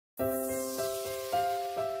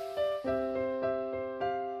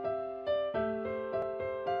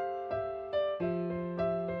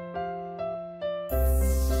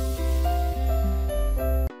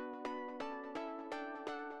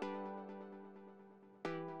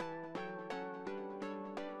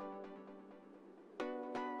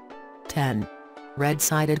10.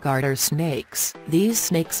 Red-sided garter snakes. These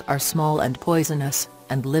snakes are small and poisonous,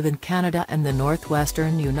 and live in Canada and the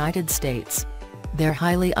northwestern United States. Their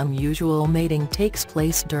highly unusual mating takes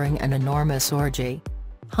place during an enormous orgy.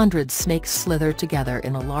 Hundreds of snakes slither together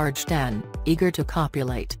in a large den, eager to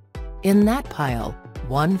copulate. In that pile,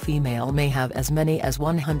 one female may have as many as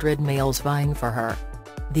 100 males vying for her.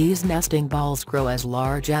 These nesting balls grow as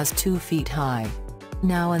large as 2 feet high.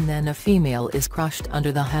 Now and then a female is crushed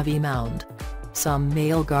under the heavy mound. Some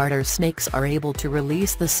male garter snakes are able to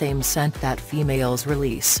release the same scent that females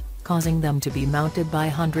release, causing them to be mounted by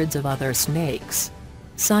hundreds of other snakes.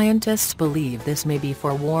 Scientists believe this may be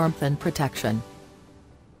for warmth and protection.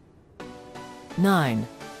 9.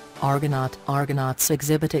 Argonaut. Argonauts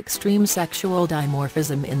exhibit extreme sexual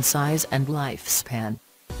dimorphism in size and lifespan.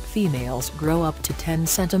 Females grow up to 10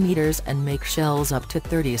 centimeters and make shells up to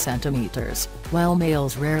 30 centimeters, while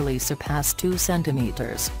males rarely surpass 2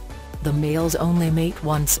 centimeters. The males only mate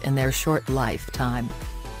once in their short lifetime.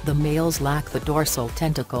 The males lack the dorsal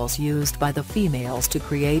tentacles used by the females to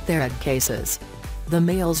create their egg cases. The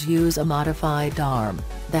males use a modified arm,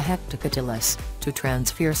 the hectocotylus, to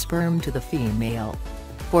transfer sperm to the female.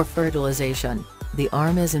 For fertilization, the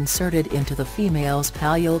arm is inserted into the female's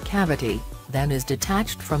pallial cavity, then is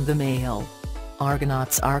detached from the male.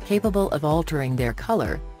 Argonauts are capable of altering their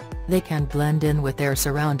color. They can blend in with their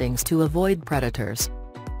surroundings to avoid predators.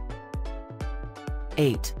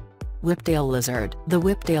 8. Whiptail lizard. The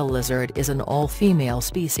whiptail lizard is an all-female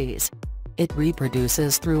species. It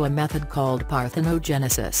reproduces through a method called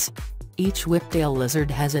parthenogenesis. Each whiptail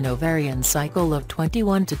lizard has an ovarian cycle of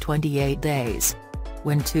 21 to 28 days.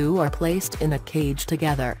 When two are placed in a cage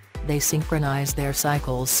together, they synchronize their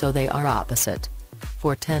cycles so they are opposite.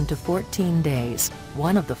 For 10 to 14 days,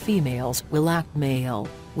 one of the females will act male,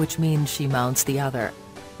 which means she mounts the other.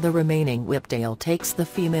 The remaining whiptail takes the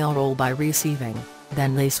female role by receiving,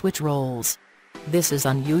 then they switch roles. This is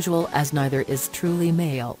unusual as neither is truly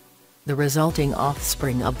male. The resulting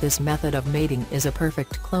offspring of this method of mating is a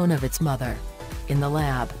perfect clone of its mother. In the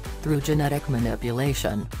lab, through genetic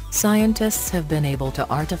manipulation, scientists have been able to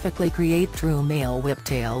artificially create true male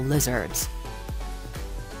whiptail lizards.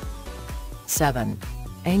 7.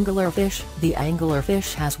 Anglerfish. The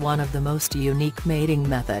anglerfish has one of the most unique mating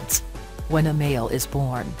methods. When a male is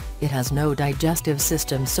born, it has no digestive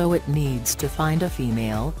system, so it needs to find a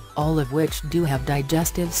female, all of which do have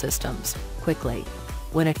digestive systems, quickly.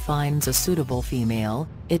 When it finds a suitable female,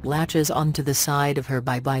 it latches onto the side of her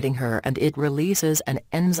by biting her, and it releases an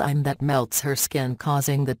enzyme that melts her skin,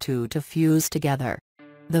 causing the two to fuse together.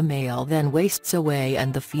 The male then wastes away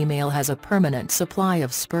and the female has a permanent supply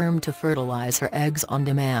of sperm to fertilize her eggs on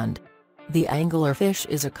demand. The anglerfish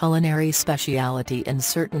is a culinary specialty in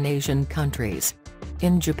certain Asian countries.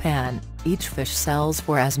 In Japan, each fish sells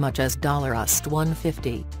for as much as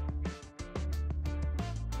 $150.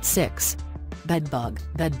 6. Bedbug.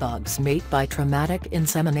 Bedbugs mate by traumatic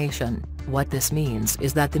insemination. What this means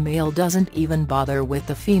is that the male doesn't even bother with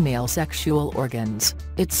the female sexual organs,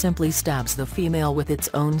 it simply stabs the female with its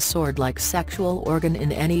own sword-like sexual organ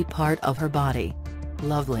in any part of her body.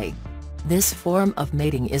 Lovely. This form of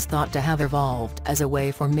mating is thought to have evolved as a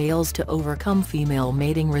way for males to overcome female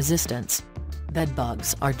mating resistance.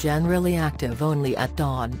 Bedbugs are generally active only at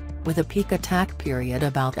dawn, with a peak attack period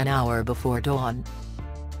about an hour before dawn.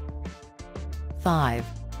 5.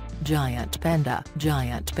 Giant panda.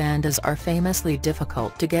 Giant pandas are famously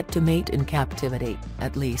difficult to get to mate in captivity,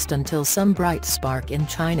 at least until some bright spark in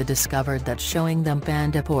China discovered that showing them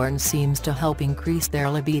panda porn seems to help increase their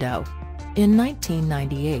libido. In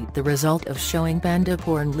 1998, the result of showing panda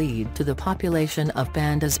porn led to the population of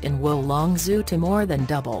pandas in Wolong Zoo to more than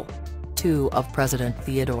double. Two of President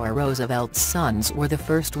Theodore Roosevelt's sons were the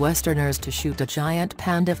first Westerners to shoot a giant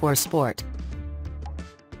panda for sport.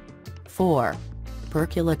 4.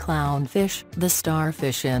 Percula clownfish. The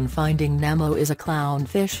starfish in Finding Nemo is a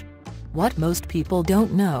clownfish. What most people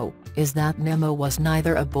don't know, is that Nemo was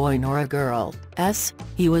neither a boy nor a girl,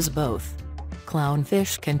 he was both.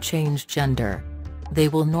 Clownfish can change gender. They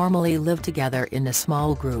will normally live together in a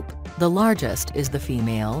small group. The largest is the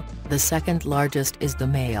female, the second largest is the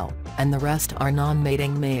male, and the rest are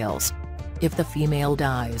non-mating males. If the female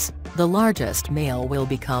dies, the largest male will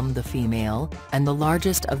become the female, and the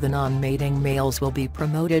largest of the non-mating males will be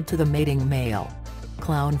promoted to the mating male.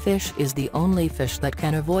 Clownfish is the only fish that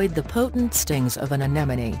can avoid the potent stings of an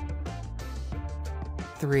anemone.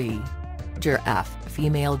 3. Giraffe.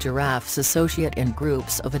 Female giraffes associate in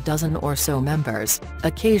groups of a dozen or so members,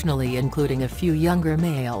 occasionally including a few younger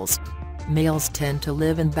males. Males tend to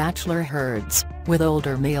live in bachelor herds, with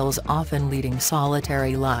older males often leading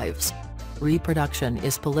solitary lives. Reproduction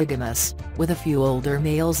is polygamous, with a few older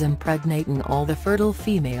males impregnating all the fertile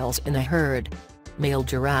females in a herd. Male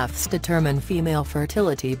giraffes determine female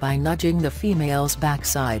fertility by nudging the female's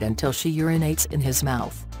backside until she urinates in his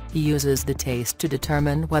mouth. He uses the taste to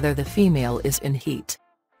determine whether the female is in heat.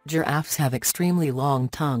 Giraffes have extremely long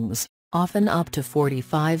tongues, often up to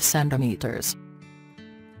 45 centimeters.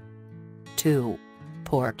 2.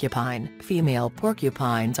 Porcupine. Female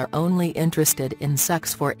porcupines are only interested in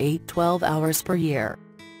sex for 8-12 hours per year.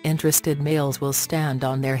 Interested males will stand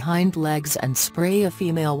on their hind legs and spray a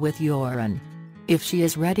female with urine. If she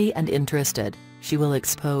is ready and interested, she will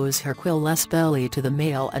expose her quillless belly to the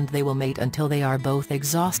male and they will mate until they are both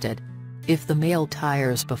exhausted. If the male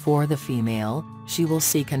tires before the female, she will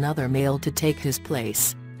seek another male to take his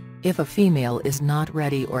place. If a female is not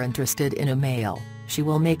ready or interested in a male, she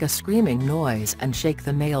will make a screaming noise and shake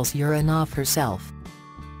the male's urine off herself.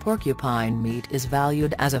 Porcupine meat is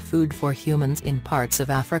valued as a food for humans in parts of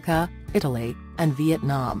Africa, Italy, and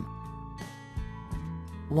Vietnam.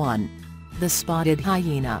 1. The spotted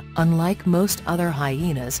hyena. Unlike most other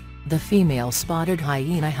hyenas, the female spotted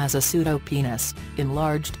hyena has a pseudopenis,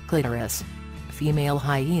 enlarged clitoris. Female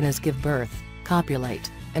hyenas give birth, copulate,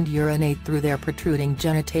 and urinate through their protruding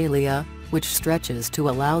genitalia, which stretches to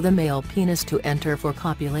allow the male penis to enter for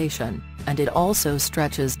copulation, and it also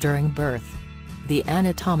stretches during birth. The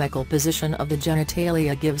anatomical position of the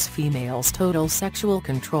genitalia gives females total sexual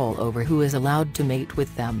control over who is allowed to mate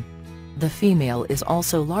with them. The female is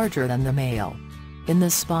also larger than the male. In the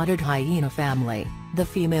spotted hyena family, the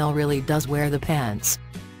female really does wear the pants.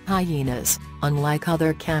 Hyenas, unlike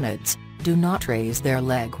other canids, do not raise their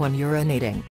leg when urinating.